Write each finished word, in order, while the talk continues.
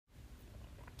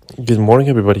Good morning,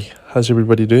 everybody. How's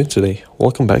everybody doing today?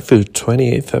 Welcome back to the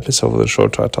 28th episode of the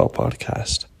Short Track Talk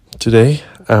podcast. Today,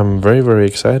 I'm very, very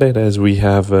excited as we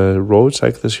have a road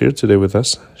cyclist here today with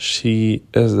us. She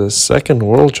is the second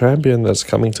world champion that's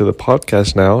coming to the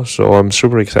podcast now, so I'm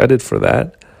super excited for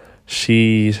that.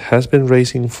 She has been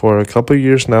racing for a couple of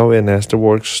years now in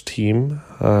Works team.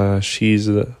 She's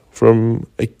from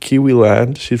a Kiwi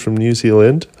land. She's from New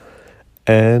Zealand.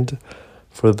 And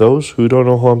for those who don't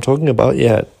know who I'm talking about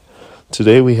yet,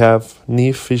 today we have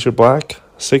Niamh Fisher-Black,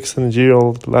 6th in the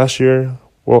Giro last year,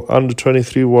 under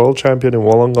 23 world champion in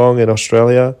Wollongong in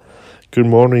Australia. Good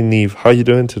morning, Niamh. How are you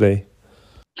doing today?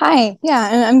 Hi,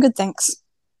 yeah, I'm good, thanks.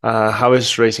 How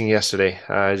was racing yesterday?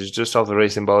 Just off the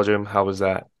race in Belgium. How was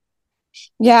that?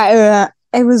 Yeah,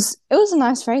 it was a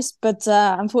nice race, but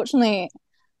unfortunately,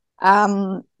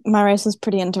 my race was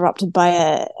pretty interrupted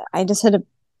by I just had a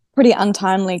pretty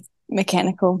untimely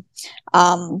mechanical.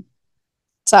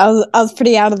 So I was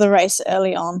pretty out of the race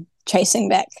early on, chasing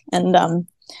back, and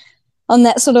on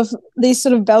that these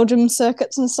sort of Belgium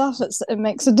circuits and stuff, it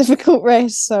makes a difficult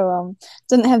race. So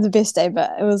didn't have the best day,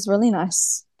 but it was really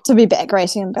nice to be back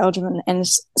racing in Belgium, and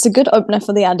it's a good opener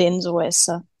for the Ardennes always.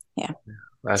 So yeah.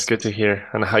 That's good to hear.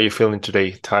 And how you feeling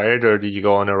today? Tired or did you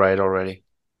go on a ride already?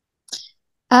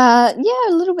 Yeah,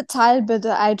 a little bit tired, but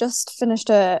I just finished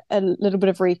a little bit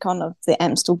of recon of the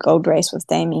Amstel Gold Race with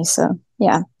Damie, so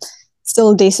yeah,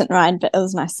 still a decent ride, but it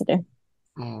was nice to do.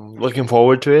 Looking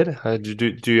forward to it.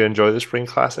 Do you enjoy the spring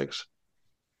classics?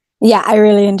 Yeah, I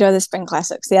really enjoy the Spring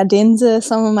Classics. The Ardennes are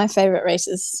some of my favorite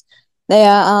races. They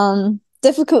are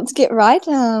difficult to get right,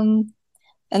 and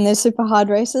they're super hard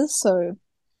races, so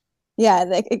yeah,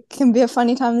 it can be a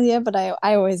funny time of the year, but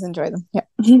I always enjoy them.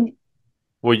 Yeah.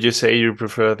 Would you say you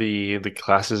prefer the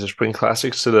classes, the spring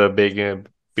classics, to the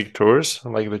big tours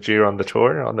like the Giro on the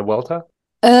Tour on the Vuelta?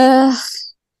 Uh,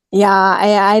 Yeah,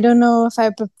 I don't know if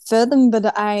I prefer them,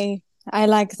 but I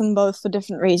like them both for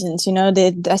different reasons. You know,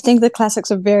 I think the classics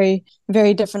are very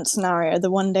very different scenario. The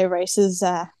one day races,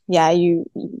 yeah,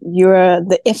 you're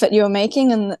the effort you're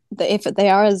making and the effort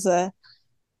they are is a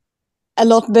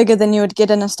lot bigger than you would get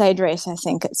in a stage race. I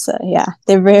think it's yeah,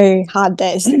 they're very hard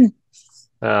days.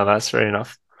 That's fair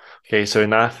enough. Okay, so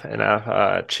enough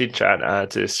chit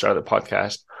chat to start the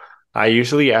podcast. I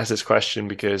usually ask this question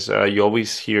because you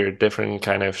always hear different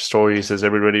kind of stories as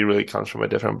everybody really comes from a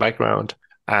different background.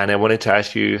 And I wanted to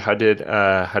ask you, how did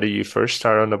you first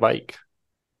start on the bike?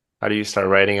 How do you start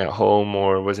riding at home,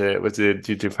 or was it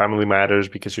due to family matters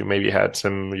because you maybe had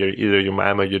either your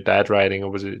mom or your dad riding, or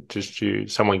was it just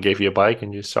someone gave you a bike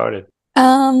and you started?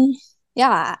 um,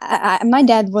 yeah, my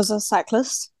dad was a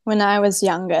cyclist when I was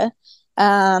younger.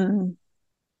 Um,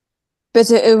 But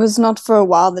it was not for a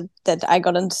while that I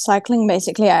got into cycling.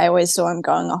 Basically, I always saw him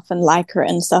going off in Lycra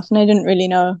and stuff, and I didn't really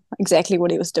know exactly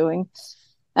what he was doing.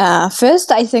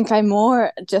 First, I think I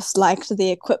more just liked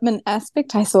the equipment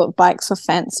aspect. I thought bikes were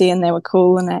fancy and they were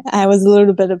cool, and I was a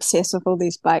little bit obsessed with all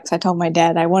these bikes. I told my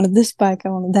dad I wanted this bike, I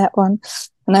wanted that one,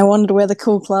 and I wanted to wear the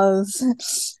cool clothes.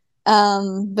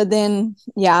 But then,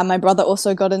 yeah, my brother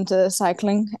also got into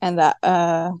cycling, and that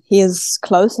he is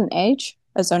close in age.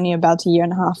 It's only about a year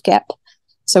and a half gap.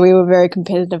 So we were very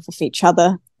competitive with each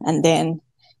other. And then,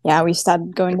 yeah, we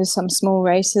started going to some small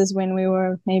races when we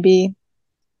were maybe,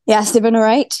 yeah, 7 or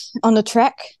 8 on the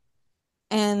track.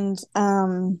 And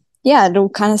yeah, it all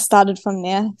kind of started from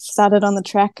there. Started on the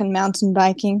track and mountain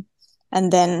biking.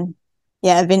 And then,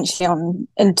 yeah, eventually on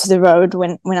into the road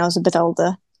when I was a bit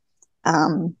older.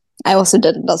 I also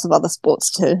did lots of other sports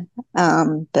too.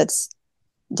 But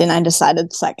then I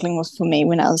decided cycling was for me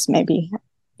when I was maybe,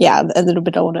 yeah, a little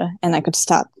bit older and I could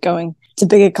start going to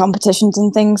bigger competitions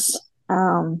and things.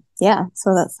 Yeah,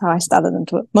 so that's how I started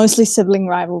into it. Mostly sibling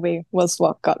rivalry was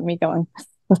what got me going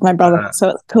with my brother. Uh, So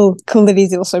it's cool that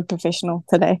he's also professional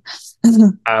today.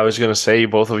 I was gonna say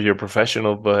both of you are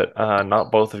professional, but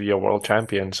not both of you are world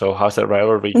champions. So how's that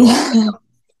rivalry going?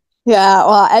 Yeah,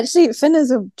 well, actually, Finn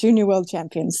is a junior world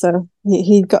champion, so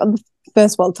he got the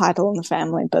first world title in the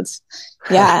family. But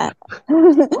yeah,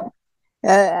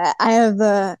 I have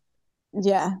the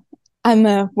yeah,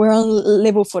 we're on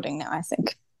level footing now. I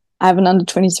think I have an under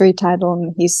 23 title,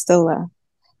 and he's still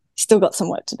got some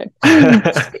work to do.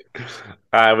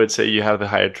 I would say you have the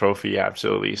higher trophy,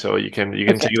 absolutely. So you can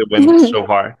Okay. take the win so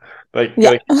far. Like,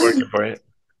 Yeah. gotta keep working for it.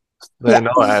 But Yeah.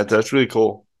 no, that's really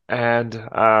cool. And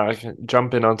I can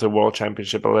jump in onto World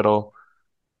Championship a little.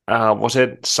 Was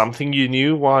it something you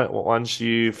knew once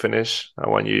you finish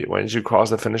when you cross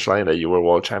the finish line that you were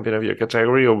world champion of your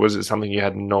category, or was it something you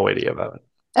had no idea about?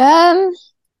 Um.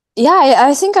 Yeah.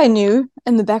 I think I knew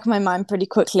in the back of my mind pretty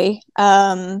quickly.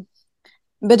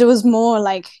 But it was more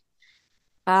like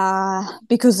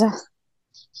Because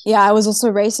yeah, I was also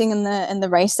racing in the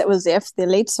race that was there for the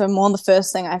elite. So more the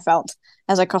first thing I felt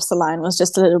as I crossed the line was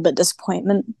just a little bit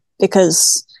disappointment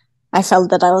because I felt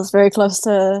that I was very close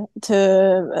to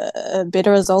a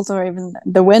better result or even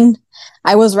the win.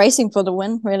 I was racing for the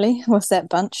win really with that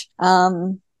bunch.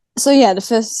 So yeah, the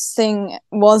first thing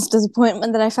was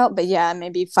disappointment that I felt, but yeah,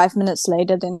 maybe 5 minutes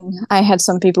later, then I had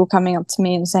some people coming up to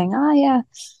me and saying, "Ah, yeah,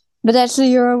 but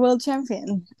actually you're a world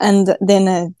champion," and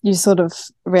then you sort of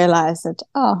realize that,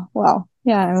 oh wow,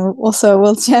 yeah, I'm also a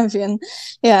world champion.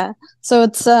 Yeah, so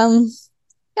it's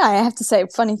yeah, I have to say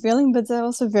funny feeling, but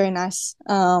also very nice.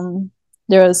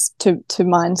 There was two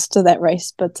minds to that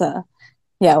race, but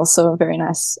yeah, also a very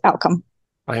nice outcome.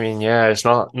 I mean, yeah, it's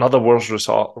not the worst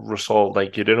result.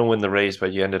 Like you didn't win the race,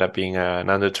 but you ended up being an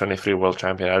under 23 world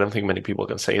champion. I don't think many people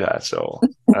can say that, so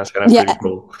that's kind of pretty Yeah,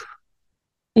 cool.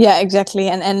 yeah, exactly.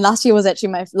 And last year was actually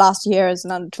my last year as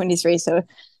an under 23, so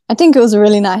I think it was a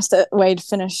really nice way to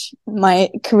finish my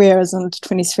career as an under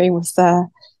 23 with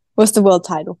the world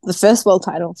title, the first world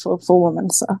title for women.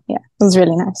 So yeah, it was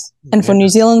really nice, and for Yeah, New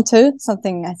Zealand too,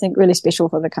 something I think really special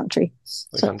for the country.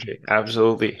 the So country,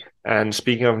 absolutely. And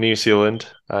speaking of New Zealand,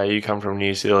 you come from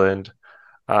New Zealand,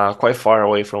 quite far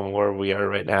away from where we are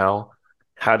right now.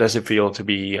 How does it feel to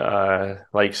be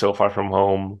like so far from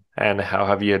home, and how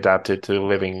have you adapted to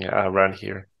living around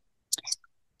here?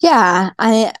 yeah,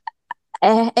 I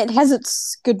it has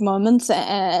its good moments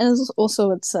and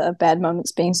also its bad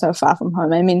moments being so far from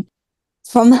home. I mean,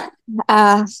 from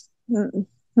uh,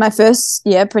 my first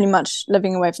year, pretty much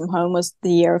living away from home was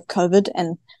the year of COVID,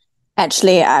 and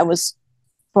actually, I was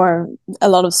for a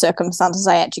lot of circumstances,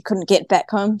 I actually couldn't get back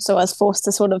home, so I was forced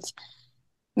to sort of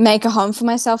make a home for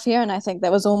myself here, and I think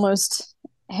that was almost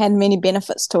had many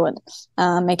benefits to it,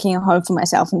 making a home for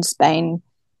myself in Spain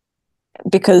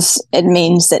because it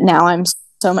means that now I'm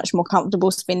so much more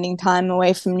comfortable spending time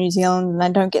away from New Zealand and I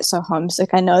don't get so homesick.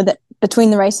 I know that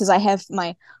between the races, I have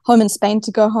my home in Spain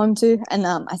to go home to. And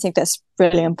I think that's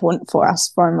really important for us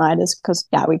foreign riders because,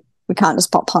 yeah, we can't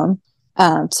just pop home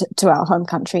to our home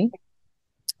country.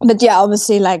 But yeah,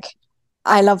 obviously, like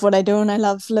I love what I do and I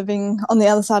love living on the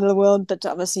other side of the world. But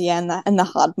obviously, yeah, in the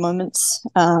hard moments,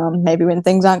 maybe when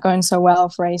things aren't going so well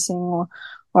for racing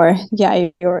or yeah,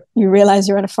 you realize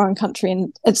you're in a foreign country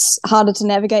and it's harder to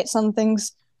navigate some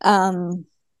things.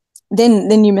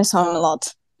 Then you miss home a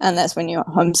lot, and that's when you're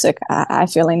homesick. I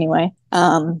feel anyway.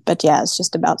 But yeah, it's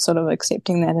just about sort of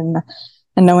accepting that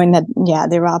and knowing that yeah,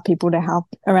 there are people to help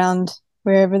around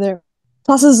wherever there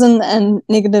pluses and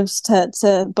negatives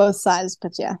to both sides.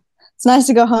 But yeah, it's nice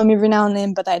to go home every now and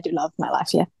then. But I do love my life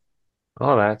here.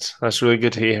 Oh, that's really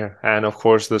good to hear. And of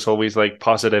course, there's always like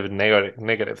positive and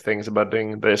negative things about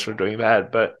doing this or doing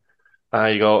that, but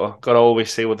you gotta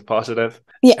always stay with the positive.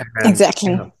 Yeah, And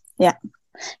exactly. Yeah,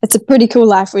 it's a pretty cool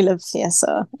life we live here.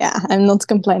 So yeah, I'm not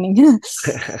complaining. yeah,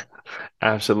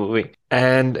 absolutely.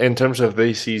 And in terms of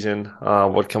this season,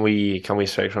 what can we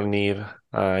expect from Niamh?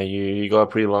 You got a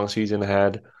pretty long season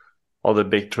ahead. All the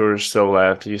big tours still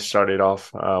left. You started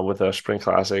off with the Spring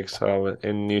Classics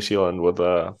in New Zealand with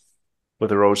the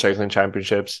Road Cycling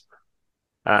Championships.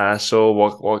 So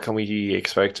what can we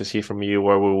expect to see from you?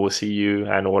 Where we will see you,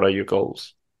 and what are your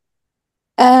goals?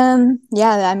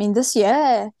 Yeah, I mean, this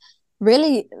year,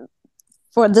 really,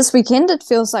 for this weekend, it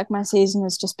feels like my season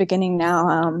is just beginning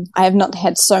now. I have not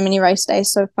had so many race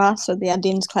days so far, so the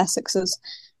Ardennes Classics is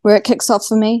where it kicks off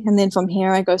for me, and then from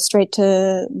here I go straight to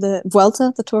the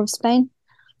Vuelta, the Tour of Spain,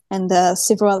 and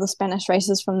several other Spanish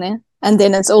races from there, and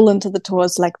then it's all into the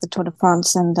tours like the Tour de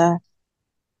France and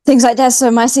things like that.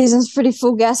 So my season's pretty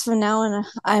full gas for now, and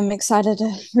I'm excited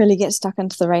to really get stuck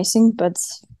into the racing. But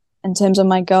in terms of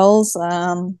my goals,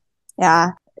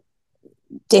 yeah,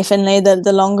 definitely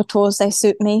the longer tours they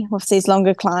suit me with these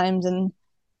longer climbs and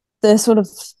the sort of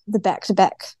the back to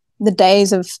back the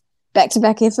days of back to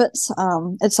back efforts.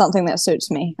 It's something that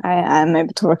suits me. I'm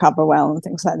able to recover well and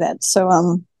things like that.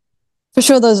 So for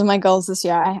sure those are my goals this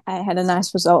year. I had a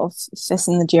nice result of fifth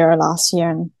in the Giro last year,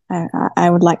 and I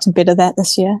would like to better that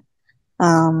this year.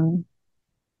 Um,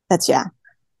 that's yeah.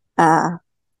 Uh,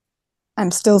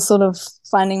 I'm still sort of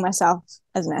finding myself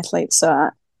as an athlete, so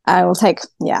I will take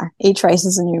yeah each race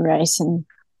as a new race and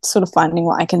sort of finding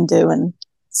what I can do, and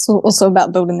it's also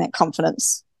about building that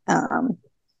confidence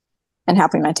and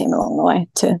helping my team along the way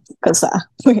too, because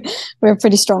we're a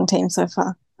pretty strong team so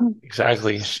far.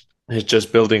 Exactly. It's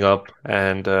just building up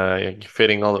and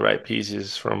fitting all the right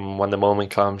pieces from when the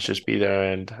moment comes. Just be there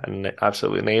and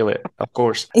absolutely nail it, of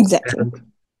course. Exactly.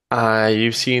 And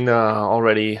you've seen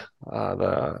already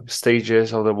the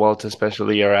stages of the World,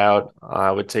 especially are out.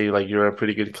 I would say like you're a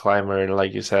pretty good climber,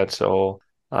 like you said. So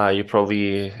You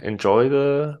probably enjoy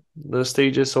the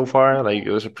stages so far. Like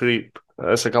there's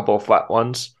a couple of flat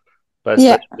ones, but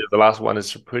Yeah. especially the last one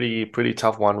is a pretty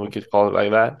tough one. We could call it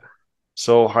like that.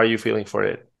 So how are you feeling for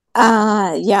it?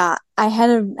 Yeah, I've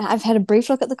had a brief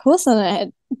look at the course,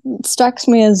 and it strikes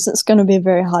me as it's going to be a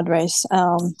very hard race.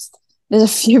 There's a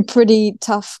few pretty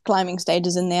tough climbing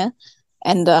stages in there,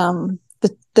 and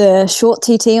the short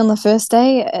TT on the first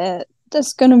day,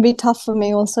 that's going to be tough for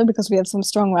me also because we have some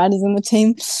strong riders in the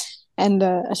team, and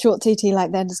a short TT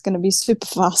like that is going to be super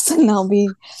fast, and I'll be,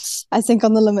 I think,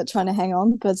 on the limit trying to hang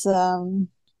on. But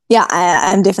yeah,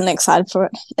 I'm definitely excited for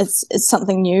it. It's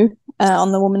something new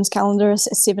on the women's calendar, a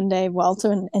 7-day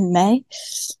welter in May.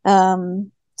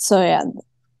 So yeah,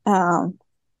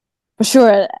 for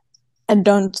sure. I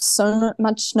don't so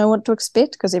much know what to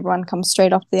expect because everyone comes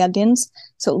straight off the Ardennes,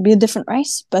 so it'll be a different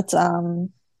race. But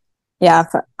yeah,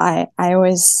 I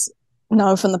always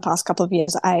know from the past couple of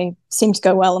years I seem to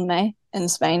go well in May in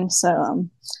Spain. So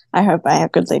I hope I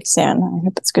have good legs there, and I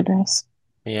hope it's a good race.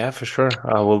 Yeah, for sure.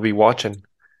 We'll be watching.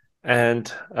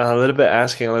 And a little bit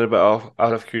asking a little bit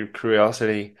out of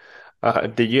curiosity,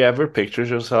 did you ever picture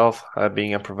yourself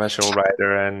being a professional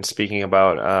rider and speaking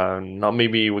about not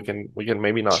maybe we can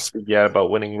maybe not speak yet about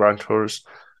winning Grand Tours,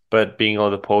 but being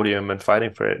on the podium and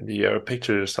fighting for it? Do you ever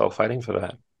picture yourself fighting for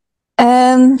that?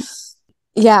 Um,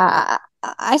 yeah,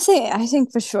 I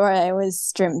think for sure I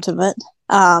always dreamt of it.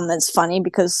 It's funny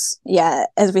because yeah,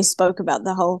 as we spoke about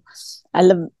the whole, I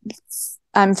live,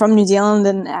 I'm from New Zealand,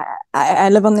 and I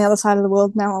live on the other side of the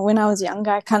world now. When I was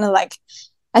younger, I kind of like,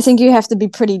 I think you have to be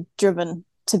pretty driven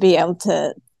to be able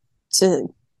to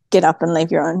get up and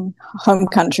leave your own home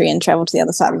country and travel to the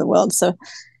other side of the world. So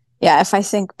yeah, if I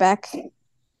think back,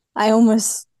 I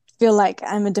almost feel like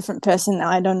I'm a different person now.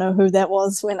 I don't know who that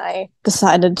was when I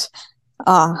decided,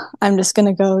 I'm just going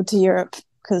to go to Europe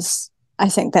because I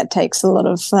think that takes a lot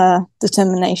of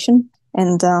determination.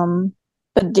 And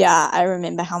but yeah, I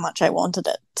remember how much I wanted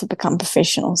it to become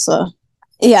professional. So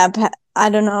yeah, I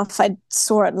don't know if I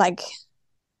saw it like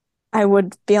I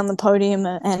would be on the podium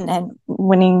and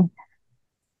winning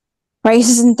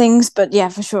races and things. But yeah,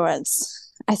 for sure,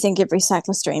 it's, I think every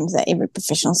cyclist dreams that, every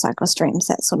professional cyclist dreams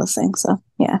that sort of thing. So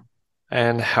yeah.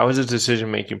 And how is the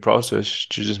decision-making process?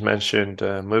 You just mentioned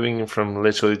moving from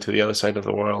literally to the other side of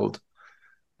the world,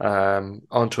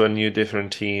 onto a new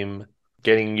different team,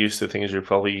 getting used to things you're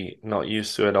probably not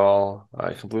used to at all,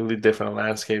 a completely different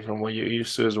landscape from what you're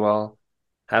used to as well.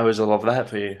 How is all of that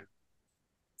for you?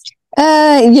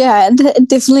 Yeah, it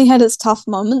definitely had its tough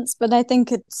moments, but I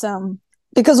think it's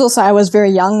because also I was very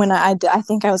young when I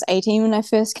think I was 18 when I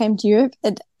first came to Europe.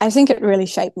 I think it really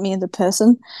shaped me as a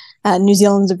person. New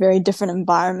Zealand's a very different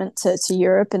environment to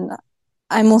Europe, and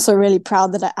I'm also really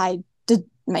proud that I did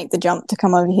make the jump to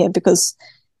come over here because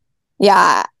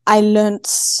yeah, I learned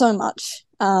so much.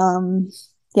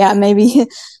 Yeah, maybe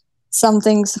some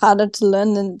things harder to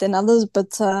learn than others,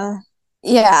 but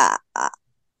yeah,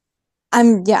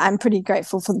 I'm pretty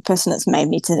grateful for the person that's made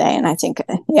me today, and I think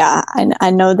yeah, I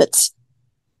know that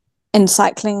in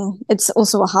cycling it's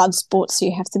also a hard sport, so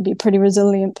you have to be a pretty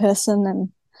resilient person and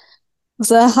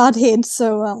it's a hard head.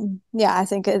 So yeah, I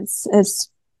think it's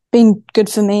been good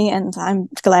for me, and I'm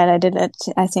glad I did it.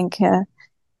 I think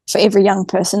for every young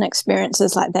person,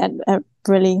 experiences like that are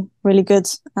really good.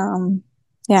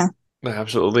 Yeah,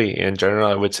 Absolutely. In general,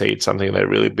 I would say it's something that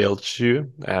really builds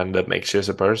you and that makes you as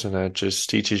a person. It just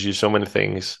teaches you so many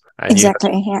things, and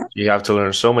exactly. Yeah, you have to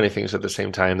learn so many things at the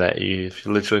same time that you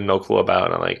literally no clue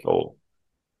about. And like, oh,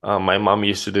 my mom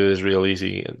used to do this real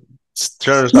easy. It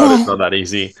turns out it's yeah, not that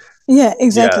easy. yeah, Yeah,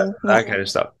 exactly. Yeah. that kind of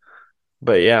stuff.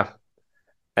 But yeah,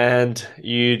 and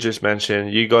you just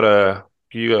mentioned you got a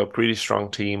pretty strong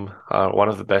team, one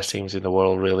of the best teams in the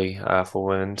world, really, for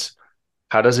women's.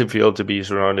 How does it feel to be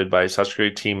surrounded by such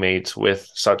great teammates with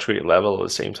such great level at the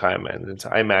same time? And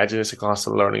I imagine it's a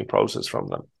constant learning process from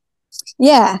them.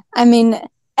 Yeah, I mean,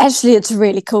 actually, it's a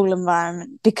really cool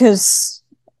environment because,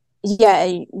 yeah,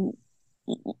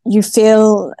 you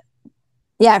feel,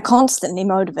 yeah, constantly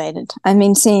motivated. I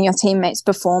mean, seeing your teammates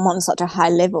perform on such a high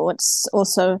level, it's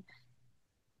also,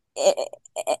 it,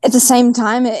 at the same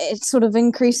time, it sort of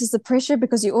increases the pressure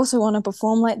because you also want to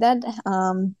perform like that.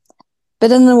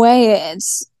 But in a way,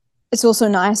 it's also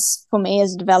nice for me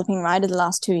as a developing rider. The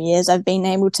last 2 years, I've been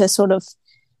able to sort of,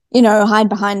 hide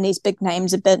behind these big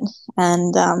names a bit.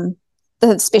 And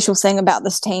the special thing about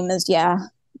this team is, yeah,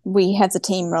 we have the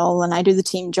team role and I do the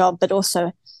team job, but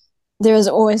also there is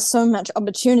always so much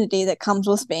opportunity that comes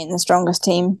with being the strongest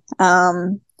team.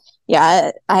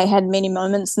 Yeah, I had many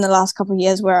moments in the last couple of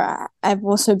years where I've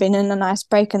also been in a nice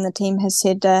break and the team has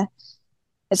said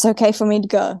it's okay for me to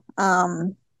go.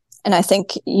 And I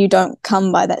think you don't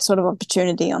come by that sort of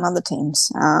opportunity on other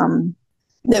teams.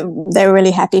 They're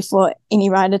really happy for any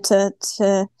rider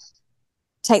to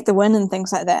take the win and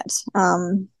things like that.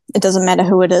 It doesn't matter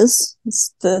who it is.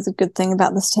 It's the good thing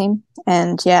about this team.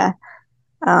 And as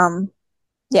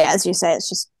you say, it's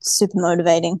just super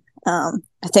motivating. I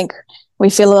think we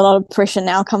feel a lot of pressure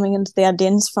now coming into the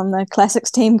Ardennes from the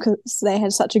Classics team because they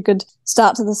had such a good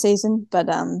start to the season. But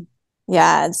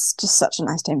it's just such a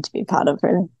nice team to be part of,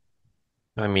 really.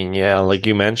 I mean, yeah, like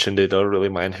you mentioned, they don't really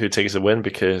mind who takes the win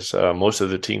because most of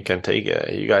the team can take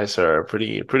it. You guys are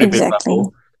pretty big Exactly.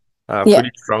 level, Yeah.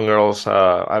 pretty strong girls,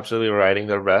 absolutely riding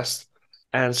their best.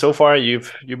 And so far,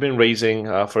 you've been racing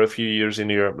for a few years in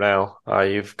Europe now.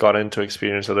 You've gotten to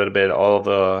experience a little bit all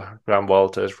the Grand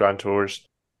Vueltas, Grand Tours.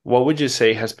 What would you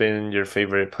say has been your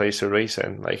favorite place to race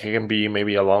in? Like it can be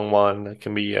maybe a long one, it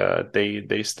can be a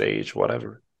day stage,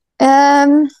 whatever.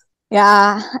 Um,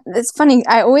 yeah, it's funny.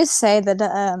 I always say that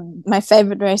my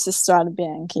favorite race is Strade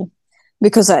Bianchi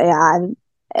because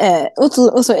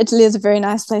also Italy is a very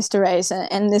nice place to race,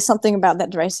 and there's something about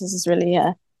that race is really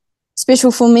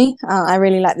special for me. I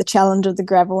really like the challenge of the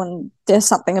gravel, and there's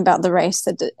something about the race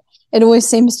that it always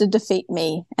seems to defeat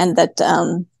me, and that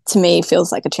to me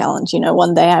feels like a challenge.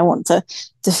 One day I want to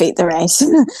defeat the race.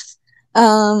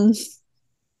 um,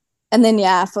 and then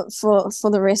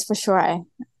for the rest, for sure,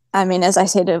 I mean, as I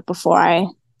said before, I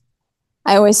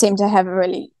always seem to have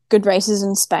really good races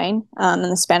in Spain, in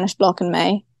the Spanish block in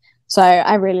May. So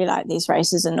I really like these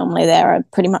races, and normally they are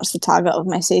pretty much the target of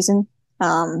my season.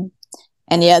 And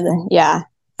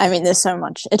I mean, there's so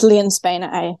much Italy and Spain.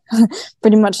 I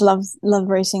pretty much love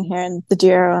racing here in the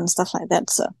Giro and stuff like that.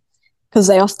 So because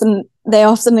they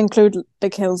often include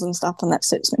big hills and stuff, and that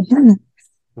suits me.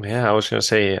 Yeah, I was gonna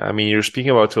say, I mean, you're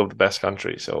speaking about two of the best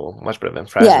countries, so much better than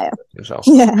France Yeah, yourself.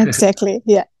 yeah, exactly.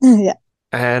 Yeah, yeah,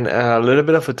 And a little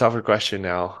bit of a tougher question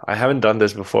now. I haven't done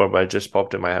this before, but it just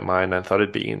popped in my mind. I thought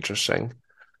it'd be interesting.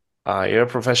 You're a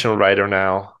professional rider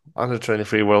now, under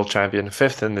 23 world champion,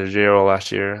 fifth in the Giro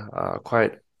last year.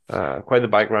 Quite the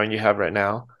background you have right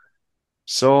now.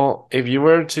 So, if you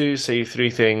were to say three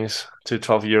things to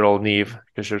 12-year-old Niamh,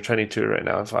 because you're 22 right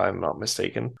now, if I'm not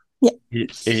mistaken, yeah.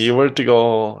 if you were to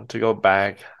go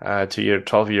back to your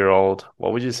 12-year-old,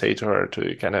 what would you say to her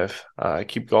to kind of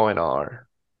keep going or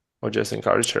just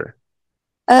encourage her?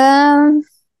 Um,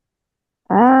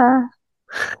 uh,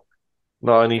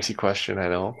 Not an easy question, I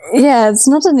know. yeah, it's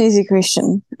not an easy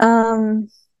question.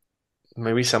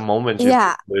 Maybe some moments you've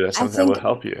Yeah, been through or I something that think would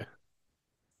help you.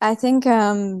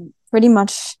 pretty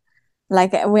much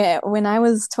like when I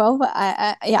was 12,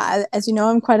 as you know,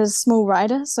 I'm quite a small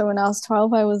rider. So when I was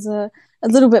 12, I was a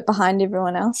little bit behind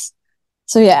everyone else.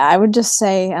 So yeah, I would just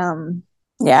say,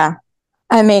 yeah,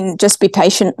 I mean, just be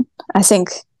patient. I think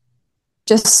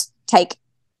just take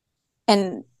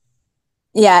and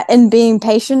in being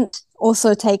patient,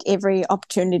 also take every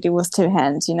opportunity with two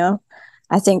hands.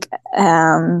 I think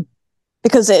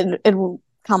because it will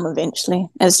come eventually.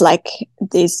 It's like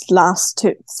these last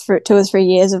 2 or 3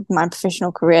 years of my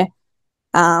professional career.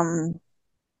 Um,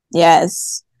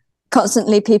 it's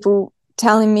constantly people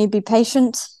telling me be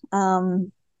patient,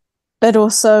 but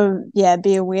also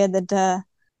be aware that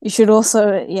you should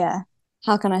also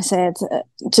how can I say it?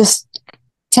 Just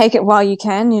take it while you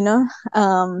can.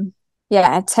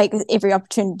 Take every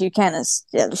opportunity you can.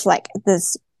 It's like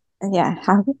this. Yeah,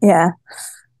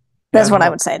 That's what I no,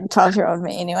 would say to 12-year-old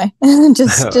me anyway.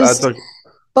 Just that's okay.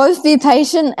 both be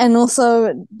patient and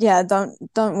also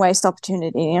don't waste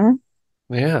opportunity.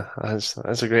 Yeah,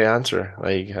 that's a great answer.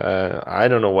 Like, I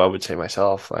don't know what I would say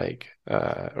myself. Like,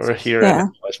 we're here and Yeah,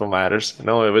 that's what matters.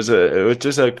 No, it was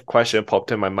just a question that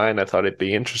popped in my mind. I thought it'd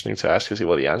be interesting to ask to see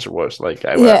what the answer was. Like,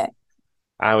 yeah,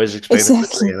 I was expecting to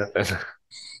say exactly. anything.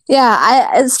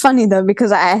 Yeah, it's funny though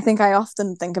because I think I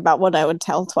often think about what I would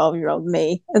tell 12-year-old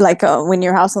me, like when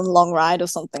you're out on a long ride or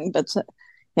something. But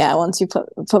once you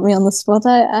put me on the spot,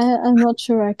 I'm not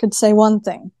sure I could say one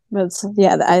thing. But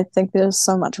yeah, I think there's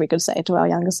so much we could say to our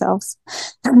younger selves.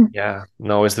 Yeah,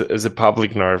 no, it's the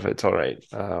public nerve. It's all right.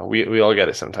 We all get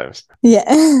it sometimes. Yeah,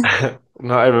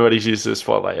 Not everybody's used to the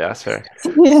spotlight. Yeah, that's fair.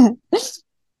 yeah,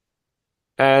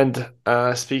 And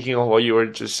speaking of what you were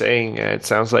just saying, it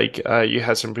sounds like you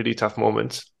had some pretty tough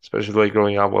moments, especially like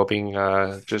growing up while being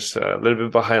just a little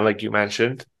bit behind, like you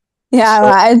mentioned.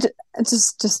 yeah. So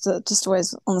Just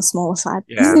always on the smaller side.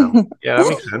 yeah, no, yeah, that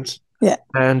makes sense. Yeah.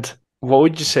 And what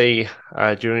would you say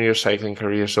during your cycling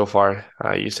career so far?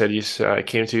 You said you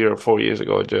came to Europe 4 years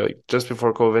ago, just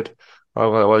before COVID,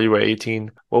 while you were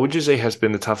 18. What would you say has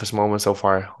been the toughest moment so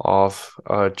far of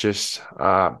just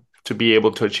to be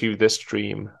able to achieve this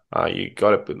dream? You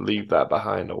got to leave that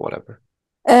behind or whatever.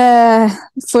 Uh,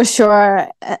 for sure,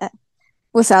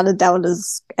 without a doubt,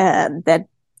 is that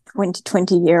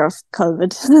 2020 year of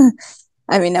COVID.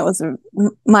 I mean, that was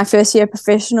my first year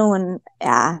professional, and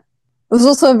yeah, it was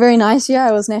also a very nice year.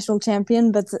 I was national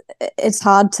champion, but it's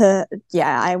hard to,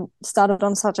 yeah, I started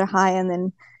on such a high, and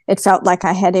then it felt like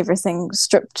I had everything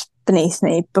stripped beneath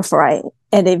me before I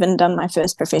had even done my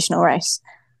first professional race.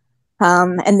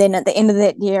 And then at the end of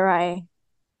that year, I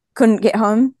couldn't get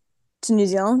home to New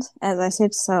Zealand, as I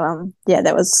said. So, yeah,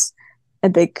 that was a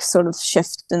big sort of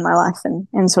shift in my life,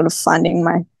 and sort of finding,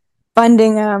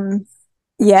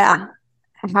 yeah,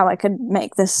 how I could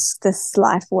make this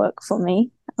life work for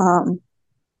me.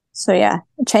 So yeah,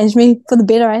 it changed me for the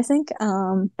better, I think.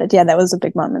 But yeah, that was a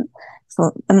big moment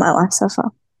in my life so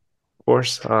far. Of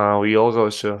course, we all go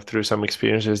through some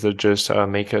experiences that just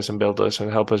make us and build us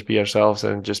and help us be ourselves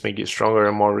and just make you stronger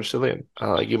and more resilient,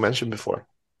 like you mentioned before.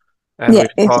 And Yeah,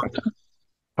 we've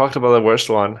talked about the worst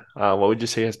one. What would you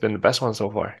say has been the best one so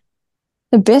far?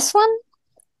 the best one.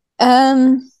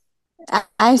 Um,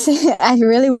 I think I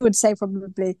really would say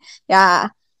probably, yeah.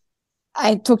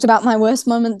 I talked about my worst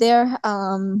moment there.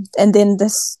 And then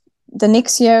the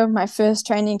next year, my first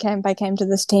training camp, I came to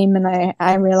this team, and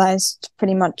I realized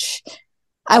pretty much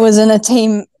I was in a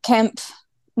team camp,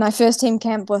 my first team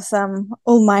camp with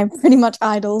all my pretty much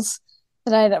idols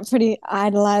that I had pretty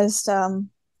idolized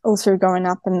all through growing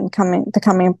up and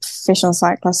becoming a professional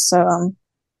cyclist. So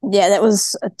yeah, that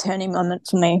was a turning moment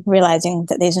for me, realizing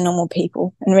that these are normal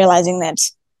people and realizing that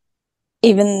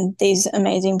even these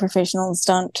amazing professionals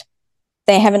don't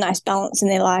they have a nice balance in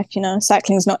their life. You know,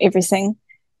 cycling's not everything,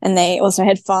 and they also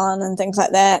had fun and things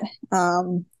like that.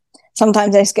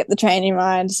 Sometimes they skipped the training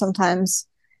ride. Sometimes,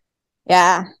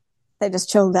 yeah, they just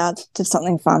chilled out, did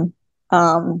something fun.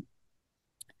 Um,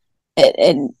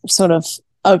 it sort of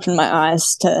opened my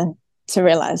eyes to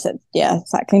realize that yeah,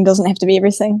 cycling doesn't have to be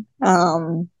everything.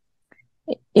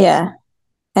 Yeah,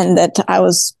 and that I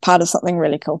was part of something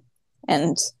really cool,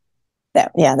 and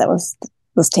that was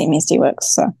Team SD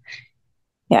Works. So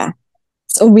yeah,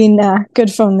 it's all been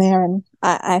good from there, and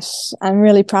I'm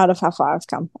really proud of how far I've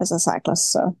come as a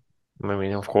cyclist. So I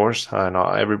mean, of course,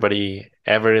 not everybody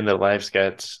ever in their lives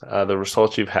gets the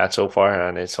results you've had so far,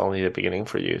 and it's only the beginning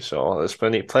for you. So there's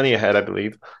plenty ahead, I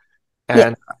believe. yeah,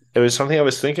 And it was something I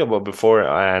was thinking about before,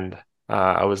 and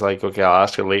I was like, okay, I'll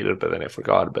ask her later, but then I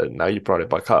forgot. But now you brought it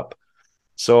back up.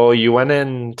 So you went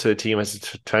into a team as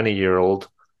a 20-year-old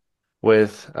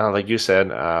with, like you said,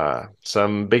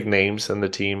 some big names in the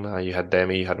team. You had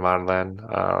Demi, you had Marlon,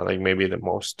 like maybe the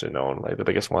most known, like the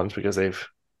biggest ones because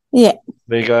yeah.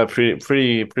 they got a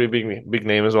pretty big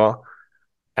name as well.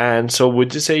 And so,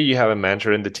 would you say you have a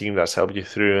mentor in the team that's helped you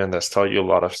through and that's taught you a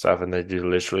lot of stuff, and that you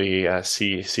literally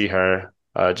see her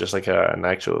just like an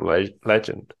actual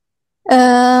legend?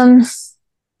 Um,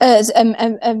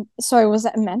 sorry, was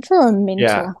that a mentor or a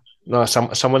Yeah, mentor? no,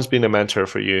 someone's been a mentor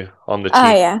for you on the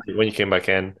Ah, team yeah, when you came back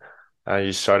in.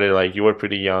 You started like you were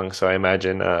pretty young, so I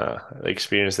imagine the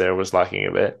experience there was lacking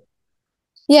a bit.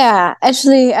 yeah.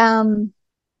 Actually,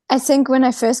 I think when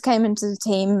I first came into the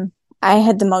team, I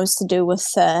had the most to do with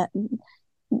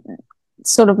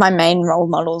sort of my main role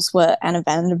models were Anna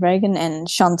van der Breggen and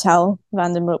Chantal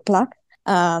van der Broek.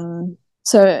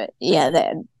 So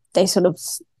yeah, they sort of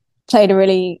played a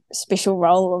really special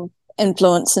role of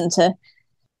influence into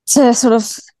to sort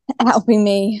of helping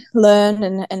me learn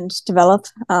and develop,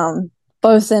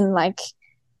 both in like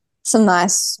some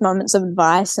nice moments of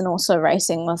advice and also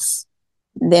racing with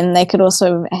them. They could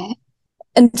also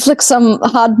inflict some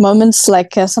hard moments,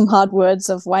 like some hard words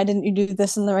of why didn't you do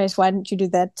this in the race? Why didn't you do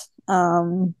that?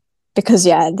 Because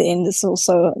yeah, at the end, it's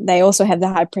also they also have the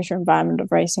high pressure environment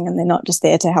of racing, and they're not just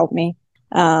there to help me.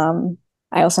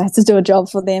 I also had to do a job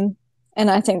for them, and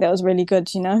I think that was really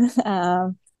good. You know,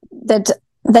 that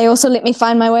they also let me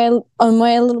find my own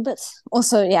way a little bit.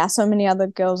 Also, yeah, so many other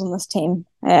girls on this team,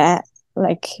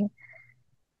 like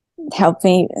helped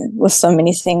me with so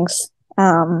many things.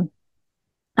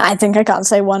 I think I can't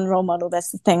say one role model.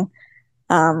 That's the thing,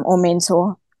 or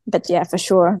mentor. But yeah, for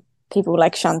sure, people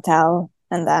like Chantal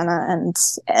and Anna and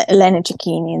Elena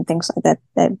Cicchini and things like that.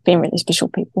 They've been really special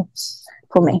people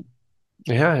for me.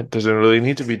 Yeah, it doesn't really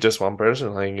need to be just one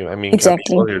person. Like, I mean, can be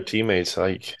Exactly. all your teammates.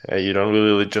 Like, you don't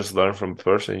really just learn from a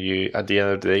person. You, at the end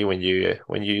of the day, when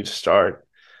you start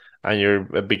and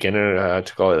you're a beginner,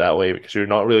 to call it that way, because you're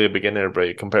not really a beginner,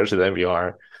 but compared to them, you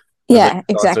are. But then Yeah,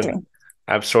 it's also exactly.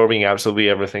 absorbing absolutely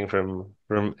everything from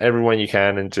everyone you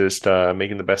can and just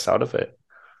making the best out of it.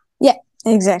 Yeah,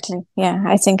 exactly. Yeah,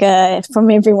 I think from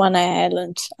everyone I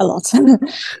learned a lot,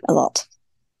 a lot.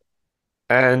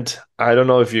 And I don't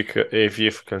know if if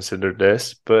you've considered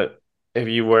this, but if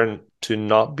you weren't to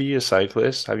not be a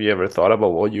cyclist, have you ever thought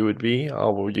about what you would be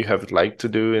or what would you have liked to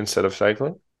do instead of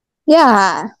cycling?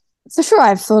 Yeah, for sure.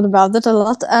 I've thought about it a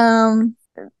lot.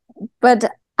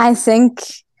 But I think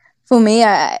for me,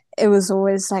 it was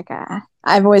always like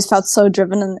I've always felt so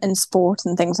driven in sport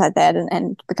and things like that,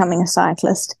 and becoming a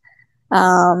cyclist.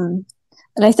 Um,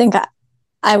 and I think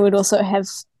I would also have.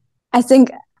 I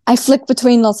think I flick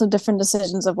between lots of different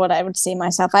decisions of what I would see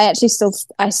myself. I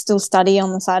still study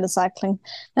on the side of cycling,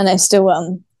 and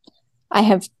I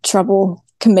have trouble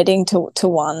committing to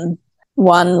one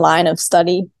line of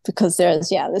study because there's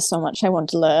so much I want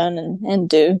to learn and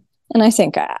do. And I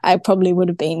think I probably would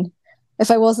have been,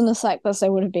 if I wasn't a cyclist, I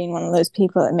would have been one of those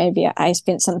people that maybe I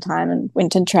spent some time and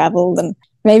went and traveled, and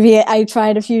maybe I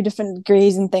tried a few different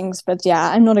degrees and things. But yeah,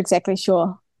 I'm not exactly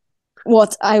sure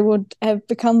what I would have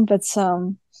become. But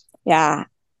yeah,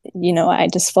 I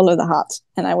just follow the heart,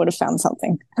 and I would have found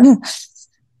something.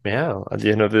 Yeah, at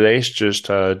the end of the day, it's just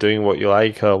doing what you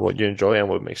like, what you enjoy, and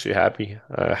what makes you happy.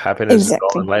 Happiness is all in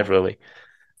Exactly. life, really.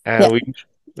 And Yeah.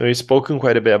 we've spoken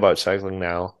quite a bit about cycling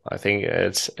now. I think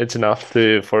it's enough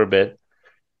to for a bit.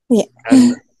 Yeah.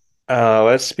 And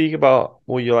let's speak about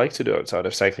what you like to do outside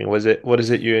of cycling. What is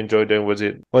it you enjoy doing? What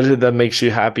is it that makes you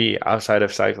happy outside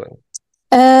of cycling?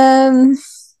 Um,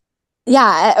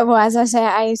 yeah, well, as I say,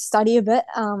 I study a bit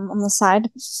on the side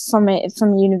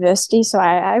from university, so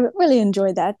I really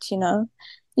enjoy that.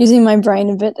 Using my brain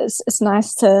a bit. It's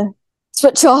nice to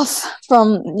switch off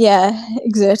from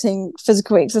exerting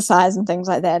physical exercise and things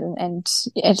like that, and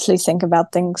actually think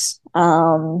about things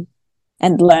and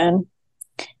learn.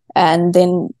 And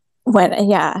then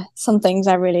some things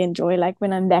I really enjoy, like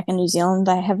when I'm back in New Zealand,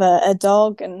 I have a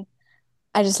dog, and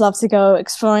I just love to go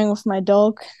exploring with my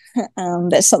dog.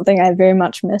 That's something I very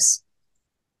much miss.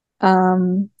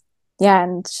 Um, yeah,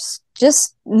 and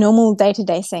just normal day to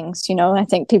day things. I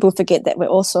think people forget that we're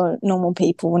also normal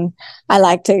people, and I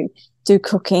like to do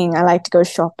cooking. I like to go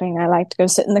shopping. I like to go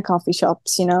sit in the coffee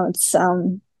shops. It's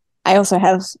I also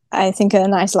have, I think, a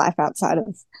nice life outside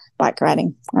of bike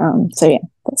riding. So yeah,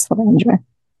 that's what I enjoy.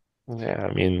 Yeah,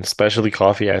 I mean, especially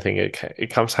coffee. I think it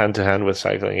comes hand to hand with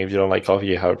cycling. If you don't like coffee,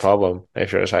 you have a problem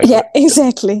if you're a Yeah, cyclist.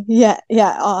 exactly. Yeah,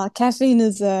 yeah. Caffeine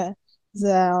is our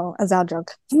drug.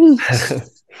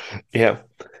 Yeah.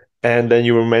 And then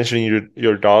you were mentioning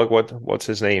your dog. What's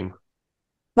his name?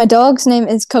 My dog's name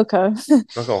is Coco. Oh,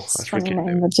 It's a that's pretty funny cute name,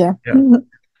 name. but yeah.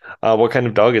 Yeah. What kind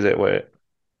of dog is it? What?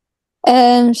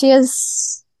 She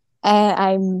is.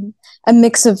 I'm a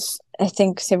mix of, I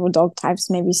think, several dog types.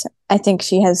 Maybe I think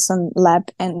she has some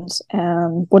lab and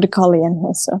border collie in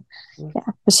her. So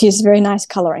yeah, but she has very nice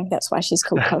coloring. That's why she's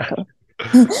called Coco.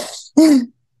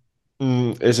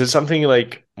 Is it something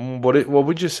like what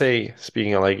would you say,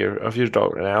 speaking of like of your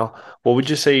dog right now, what would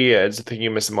you say is the thing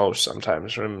you miss the most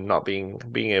sometimes from not being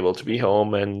able to be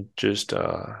home and just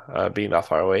being that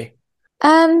far away?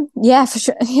 Yeah, for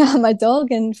sure. Yeah, my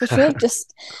dog, and for sure,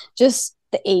 just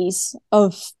the ease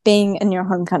of being in your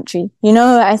home country.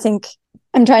 I think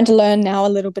I'm trying to learn now a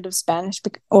little bit of Spanish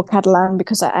or Catalan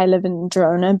because I live in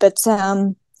Girona. But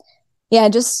yeah,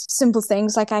 just simple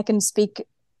things like I can speak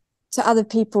to other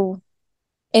people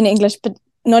in English, but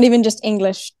not even just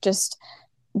English, just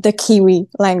the Kiwi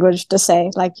language to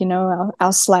say, like,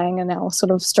 our slang and our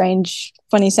sort of strange,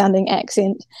 funny sounding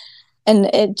accent. And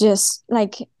it just,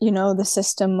 like, the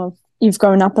system of you've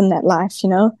grown up in that life.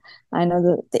 I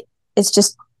know that it's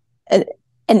just a,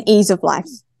 an ease of life.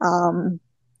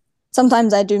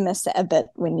 Sometimes I do miss that a bit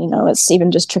when, it's even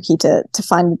just tricky to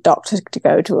find a doctor to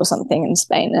go to or something in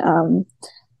Spain.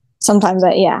 Sometimes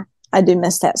I do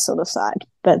miss that sort of side.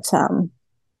 But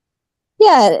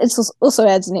yeah, it also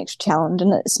adds an extra challenge,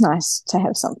 and it's nice to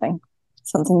have something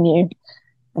new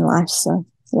in life. So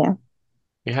yeah.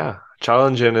 Yeah,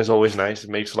 challenging is always nice.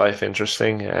 It makes life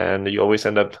interesting, and you always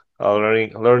end up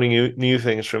learning new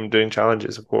things from doing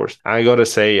challenges, of course. I gotta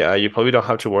say, you probably don't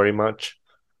have to worry much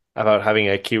about having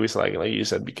a Kiwi slang, like you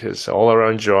said, because all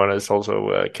around Girona is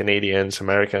also Canadians,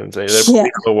 Americans. They Yeah. probably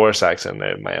have a worse accent,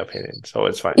 in my opinion, so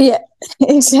it's fine. Yeah,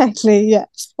 exactly. Yeah.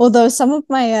 Although some of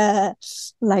my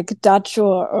like Dutch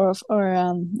or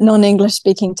non-English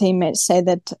speaking teammates say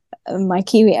that my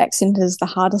Kiwi accent is the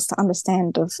hardest to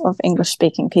understand of English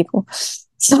speaking people.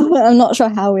 So I'm not sure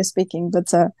how we're speaking, but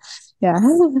yeah.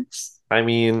 I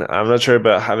mean, I'm not sure,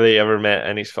 but have they ever met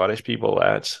any Scottish people?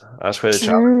 That's quite a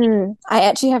challenge. True. I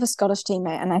actually have a Scottish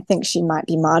teammate, and I think she might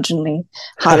be marginally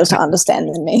harder to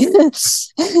understand than me.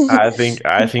 I think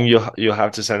you'll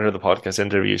have to send her the podcast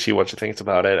interview, see what she thinks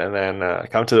about it, and then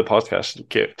come to the podcast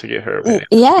to give her opinion.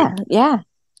 Yeah, yeah,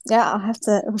 yeah. I'll have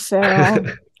to refer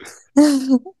her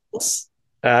on.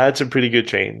 That's a pretty good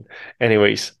chain.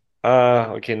 Anyways,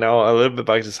 Okay, now a little bit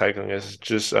back to cycling. This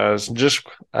is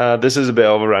a bit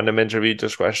of a random interview.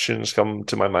 Just questions come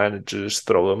to my mind and just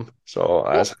throw them. So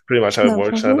Yeah, that's pretty much how it no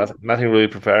works. problem. Nothing really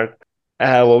prepared.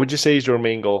 What would you say is your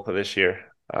main goal for this year?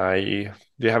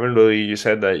 You haven't really. You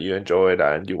said that you enjoyed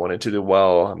and you wanted to do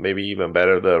well, maybe even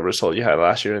better the result you had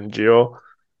last year in Giro.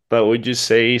 But would you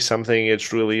say something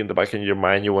it's really in the back of your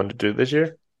mind you want to do this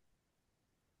year?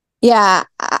 Yeah,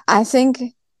 I think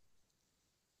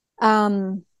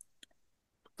um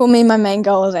for me, my main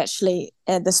goal is actually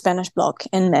the Spanish block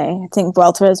in May. I think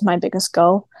Vuelta is my biggest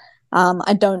goal.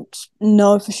 I don't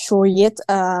know for sure yet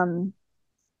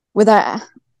whether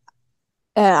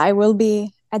I will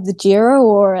be at the Giro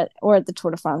or at the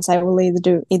Tour de France. I will either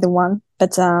do either one,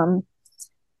 but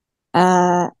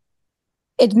uh,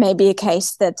 it may be a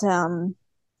case that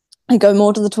I go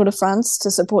more to the Tour de France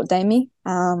to support Damie.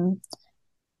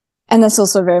 And that's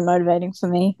also very motivating for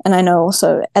me. And I know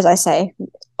also, as I say,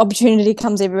 opportunity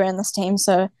comes everywhere in this team.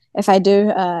 So if I do,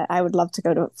 I would love to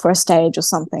go for a stage or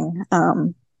something.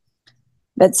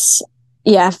 But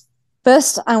yeah,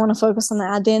 first I want to focus on the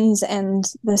Ardennes and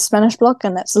the Spanish block,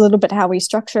 and that's a little bit how we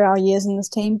structure our years in this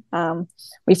team.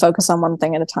 We focus on one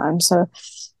thing at a time. So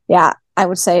yeah, I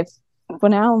would say for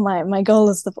now my goal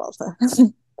is the Volta.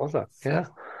 Awesome. Yeah.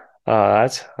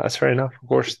 That's fair enough, of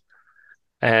course.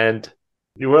 And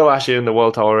you were last year in the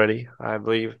World already, I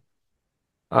believe.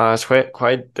 It's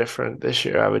quite different this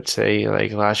year, I would say.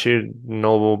 Like last year,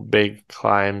 no big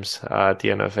climbs at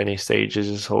the end of any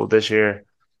stages. So this year,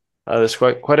 there's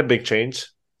quite a big change,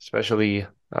 especially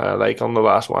like on the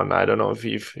last one. I don't know if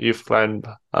you've climbed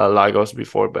Lagos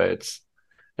before, but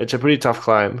it's a pretty tough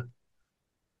climb.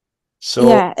 So,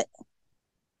 Yeah,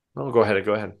 no, go ahead,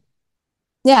 go ahead.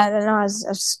 yeah. No, I was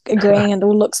just agreeing. It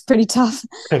all looks pretty tough.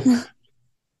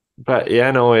 But yeah,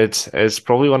 no, it's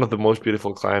probably one of the most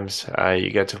beautiful climbs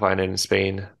you get to find in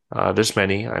Spain. There's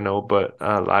many, I know, but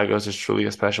Lagos is truly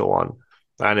a special one,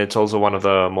 and it's also one of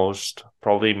the most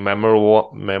probably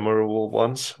memorable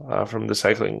ones from the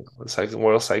cycling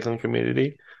world cycling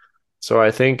community. So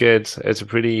I think it's a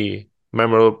pretty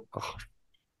memorable,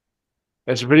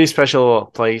 it's a pretty special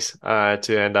place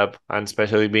to end up, and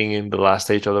especially being in the last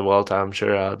stage of the world, I'm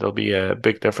sure there'll be a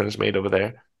big difference made over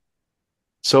there.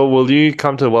 So will you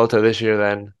come to Welta this year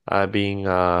then, being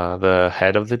the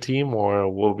head of the team,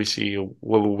 or will we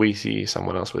see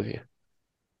someone else with you?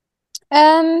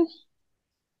 Um,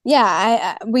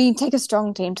 yeah, we take a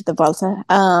strong team to the Vuelta.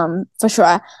 For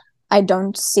sure. I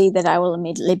don't see that I will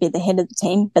immediately be the head of the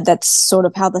team, but that's sort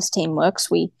of how this team works.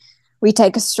 We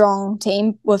take a strong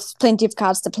team with plenty of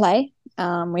cards to play.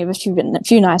 We have a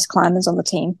few nice climbers on the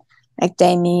team, like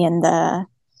Damie and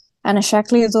Anna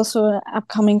Shackley is also an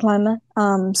upcoming climber.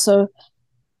 So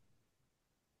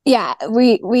yeah,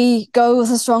 we go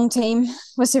with a strong team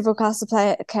with several cards to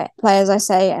play, as I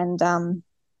say, and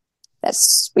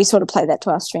that's we sort of play that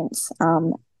to our strengths.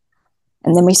 And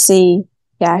then we see,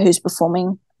 yeah, who's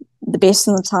performing the best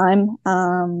in the time.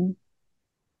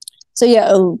 So yeah,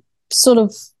 it'll sort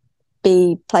of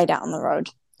be played out on the road,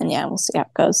 and yeah, we'll see how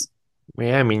it goes.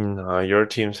 Yeah, I mean, your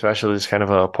team especially is kind of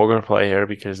a poker player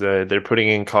because they're putting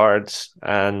in cards,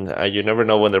 and you never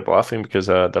know when they're bluffing because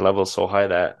the level's so high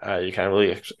that you can't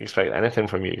really expect anything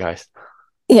from you guys.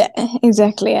 Yeah,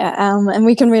 exactly. Yeah. And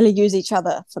we can really use each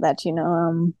other for that.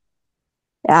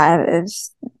 Yeah,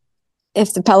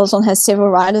 if the peloton has several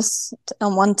riders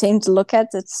on one team to look at,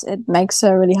 it makes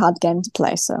a really hard game to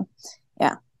play. So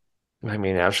yeah. I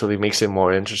mean, it actually makes it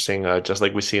more interesting, just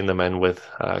like we see in the men with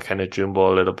kind of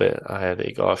Jumbo a little bit.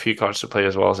 They got a few cards to play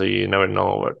as well, so you never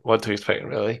know what to expect,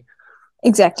 really.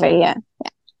 Exactly. Yeah.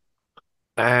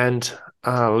 And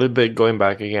a little bit going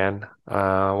back again,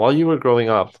 while you were growing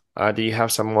up, do you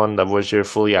have someone that was your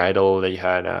fully idol that you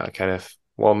had kind of,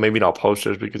 well, maybe not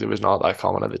posters because it was not that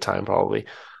common at the time, probably,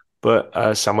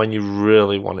 but someone you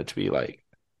really wanted to be like?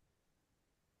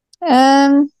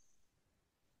 Um.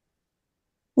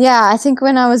 Yeah, I think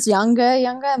when I was younger,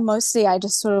 mostly I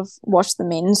just sort of watched the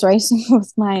men's racing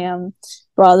with my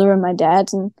brother and my dad,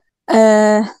 and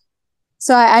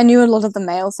so I knew a lot of the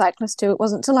male cyclists too. It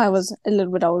wasn't until I was a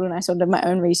little bit older and I sort of did my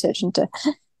own research into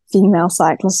female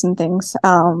cyclists and things.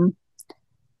 But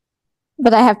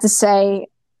I have to say,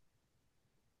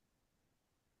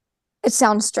 it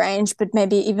sounds strange, but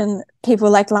maybe even people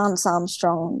like Lance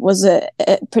Armstrong was a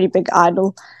pretty big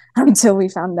idol until we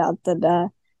found out that,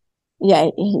 yeah,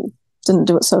 he didn't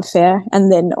do it so fair.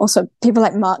 And then also people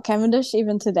like Mark Cavendish,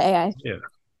 even today, Yeah.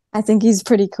 I think he's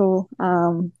pretty cool.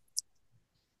 And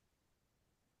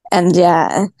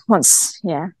yeah,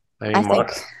 I I mean, think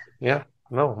yeah.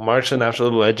 No, Mark's an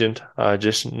absolute legend.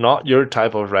 Just not your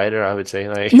type of rider, I would say.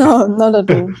 Like, No, not at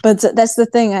all. But that's the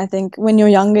thing. I think when you're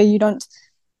younger, you don't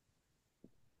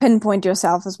pinpoint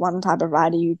yourself as one type of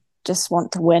rider. You just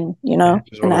want to win, yeah,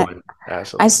 just And want to I, win. I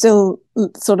Absolutely. still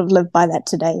sort of live by that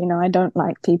today. I don't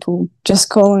like people just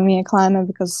calling me a climber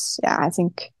because, yeah, I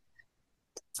think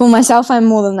for myself, I'm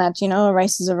more than that. A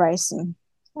race is a race, and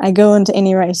I go into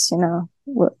any race,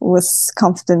 with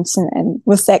confidence and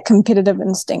with that competitive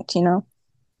instinct.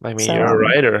 I mean, So, you're a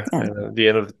rider, yeah, and at the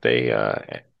end of the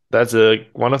day, that's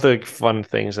one of the fun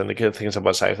things and the good things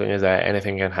about cycling is that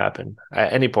anything can happen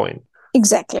at any point.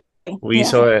 exactly. We Yeah,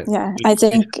 saw it. yeah. I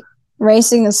think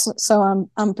racing is so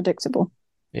unpredictable.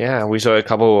 Yeah, we saw it a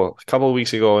couple of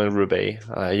weeks ago in Roubaix.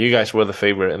 You guys were the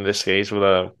favorite in this case with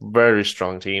a very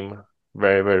strong team,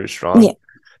 very, very strong. Yeah,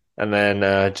 And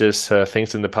then just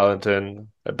things in the peloton,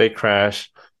 a big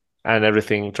crash, and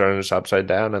everything turns upside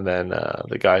down. And then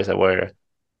the guys that were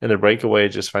in the breakaway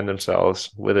just find themselves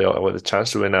with a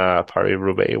chance to win a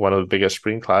Paris-Roubaix, one of the biggest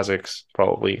sprint classics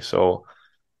probably. So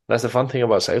that's the fun thing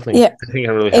about cycling. yeah, I think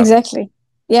it really happens. exactly.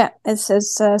 Yeah, it's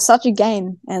such a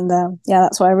game, and yeah,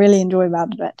 that's what I really enjoy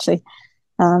about it. Actually,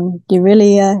 you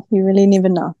really never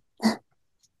know.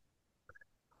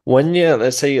 When yeah,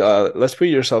 let's say let's put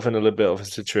yourself in a little bit of a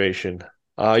situation.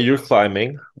 You're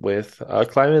climbing with a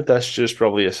climate that's just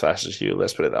probably as fast as you,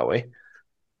 let's put it that way.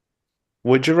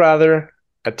 Would you rather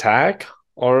attack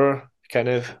or kind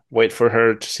of wait for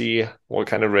her to see what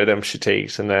kind of rhythm she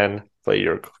takes and then play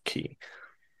your key?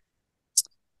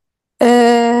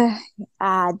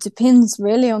 Uh, Depends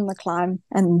really on the climb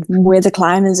and where the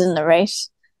climb is in the race.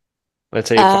 Let's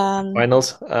say Um,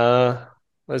 finals.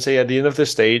 Let's say at the end of the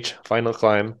stage, final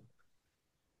climb,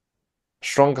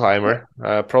 strong climber,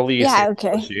 probably same yeah, as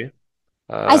okay. you.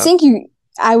 I Uh, think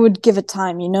I would give it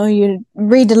time. You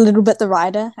read a little bit the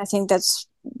rider. I think that's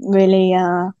really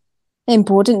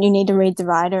important. You need to read the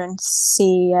rider and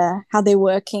see how they're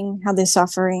working, how they're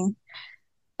suffering.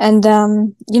 And,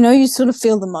 you sort of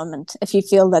feel the moment. If you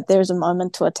feel that there's a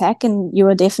moment to attack and you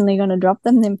are definitely going to drop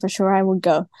them, then for sure I would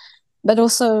go. But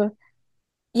also,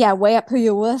 yeah, weigh up who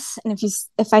you're with. And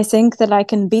if I think that I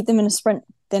can beat them in a sprint,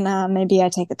 then maybe I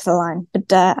take it to the line.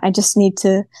 But I just need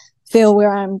to feel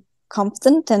where I'm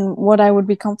confident and what I would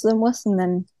be confident with. And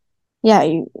then, yeah,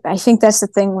 I think that's the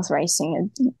thing with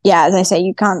racing. Yeah, as I say,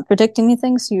 you can't predict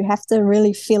anything, so you have to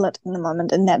really feel it in the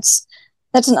moment, and that's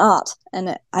an art.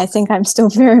 And I think I'm still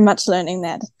very much learning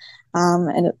that.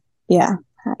 Yeah,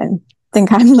 I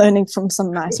think I'm learning from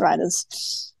some nice riders.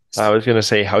 I was gonna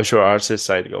say, how's your artist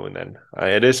side going then?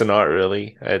 It is an art,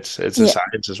 really. It's a Yeah.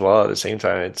 science as well. At the same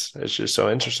time, it's just so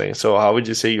interesting. So, how would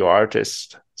you say your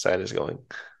artist side is going?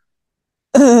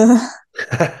 Uh,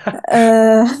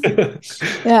 uh,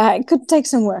 yeah, it could take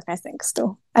some work, I think,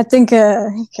 still. I think, yeah,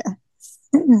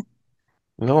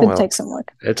 No, could well, take some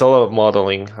work. it's all about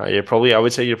modeling. I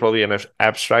would say you're probably an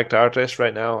abstract artist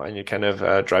right now, and you're kind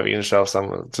of driving yourself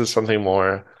to something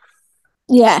more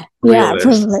Yeah, realist.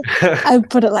 probably. I would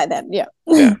put it like that, yeah.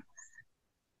 Yeah.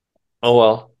 Oh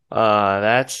well,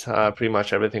 that's pretty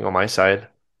much everything on my side.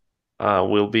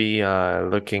 We'll be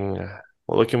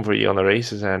looking for you on the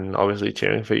races and obviously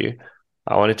cheering for you.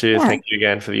 I wanted to Yeah, thank you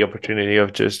again for the opportunity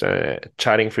of just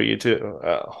chatting to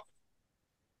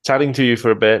you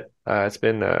for a bit. It's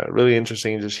been really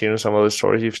interesting just hearing some of the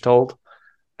stories you've told.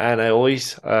 And I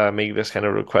always make this kind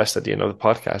of request at the end of the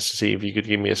podcast to see if you could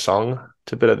give me a song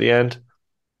to put at the end.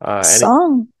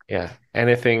 song.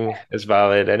 Anything is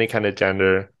valid, any kind of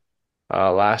gender.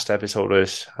 Last episode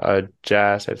was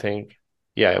jazz, I think.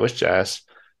 Yeah, it was jazz.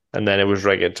 And then it was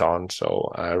reggaeton.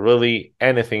 So really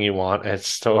anything you want,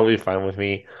 it's totally fine with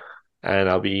me. And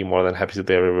I'll be more than happy to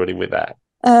do everybody with that.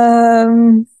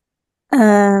 Um,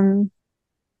 um,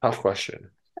 Tough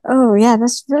question. oh yeah,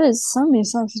 that's really so many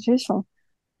songs to choose from.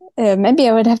 Maybe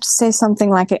I would have to say something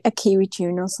like a Kiwi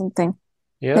tune or something.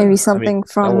 Yeah, Maybe I mean, something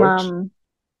that works.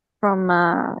 from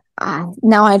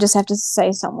now I just have to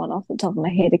say someone off the top of my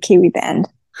head, a Kiwi band.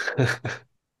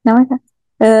 No, I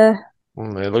can't.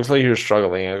 It looks like you're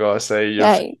struggling. I gotta say, you're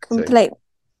Yeah, sick. complete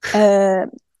a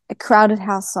crowded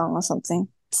house song or something.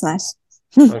 It's nice.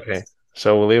 Okay,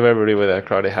 so we'll leave everybody with a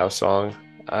Crowded House song.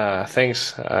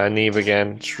 Thanks, Niamh,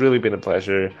 again. It's really been a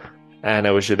pleasure, and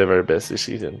I wish you the very best this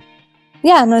season.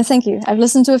 Yeah, no, thank you. I've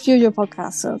listened to a few of your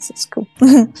podcasts, so it's cool.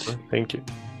 Thank you.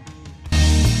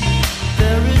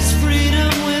 There is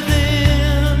freedom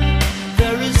within,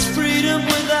 there is freedom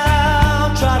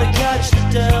without. Try to catch the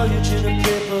deluge in a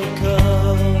paper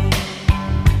cup.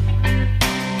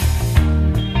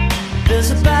 There's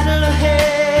a battle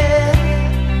ahead,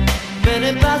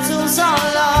 many battles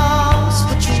are lost.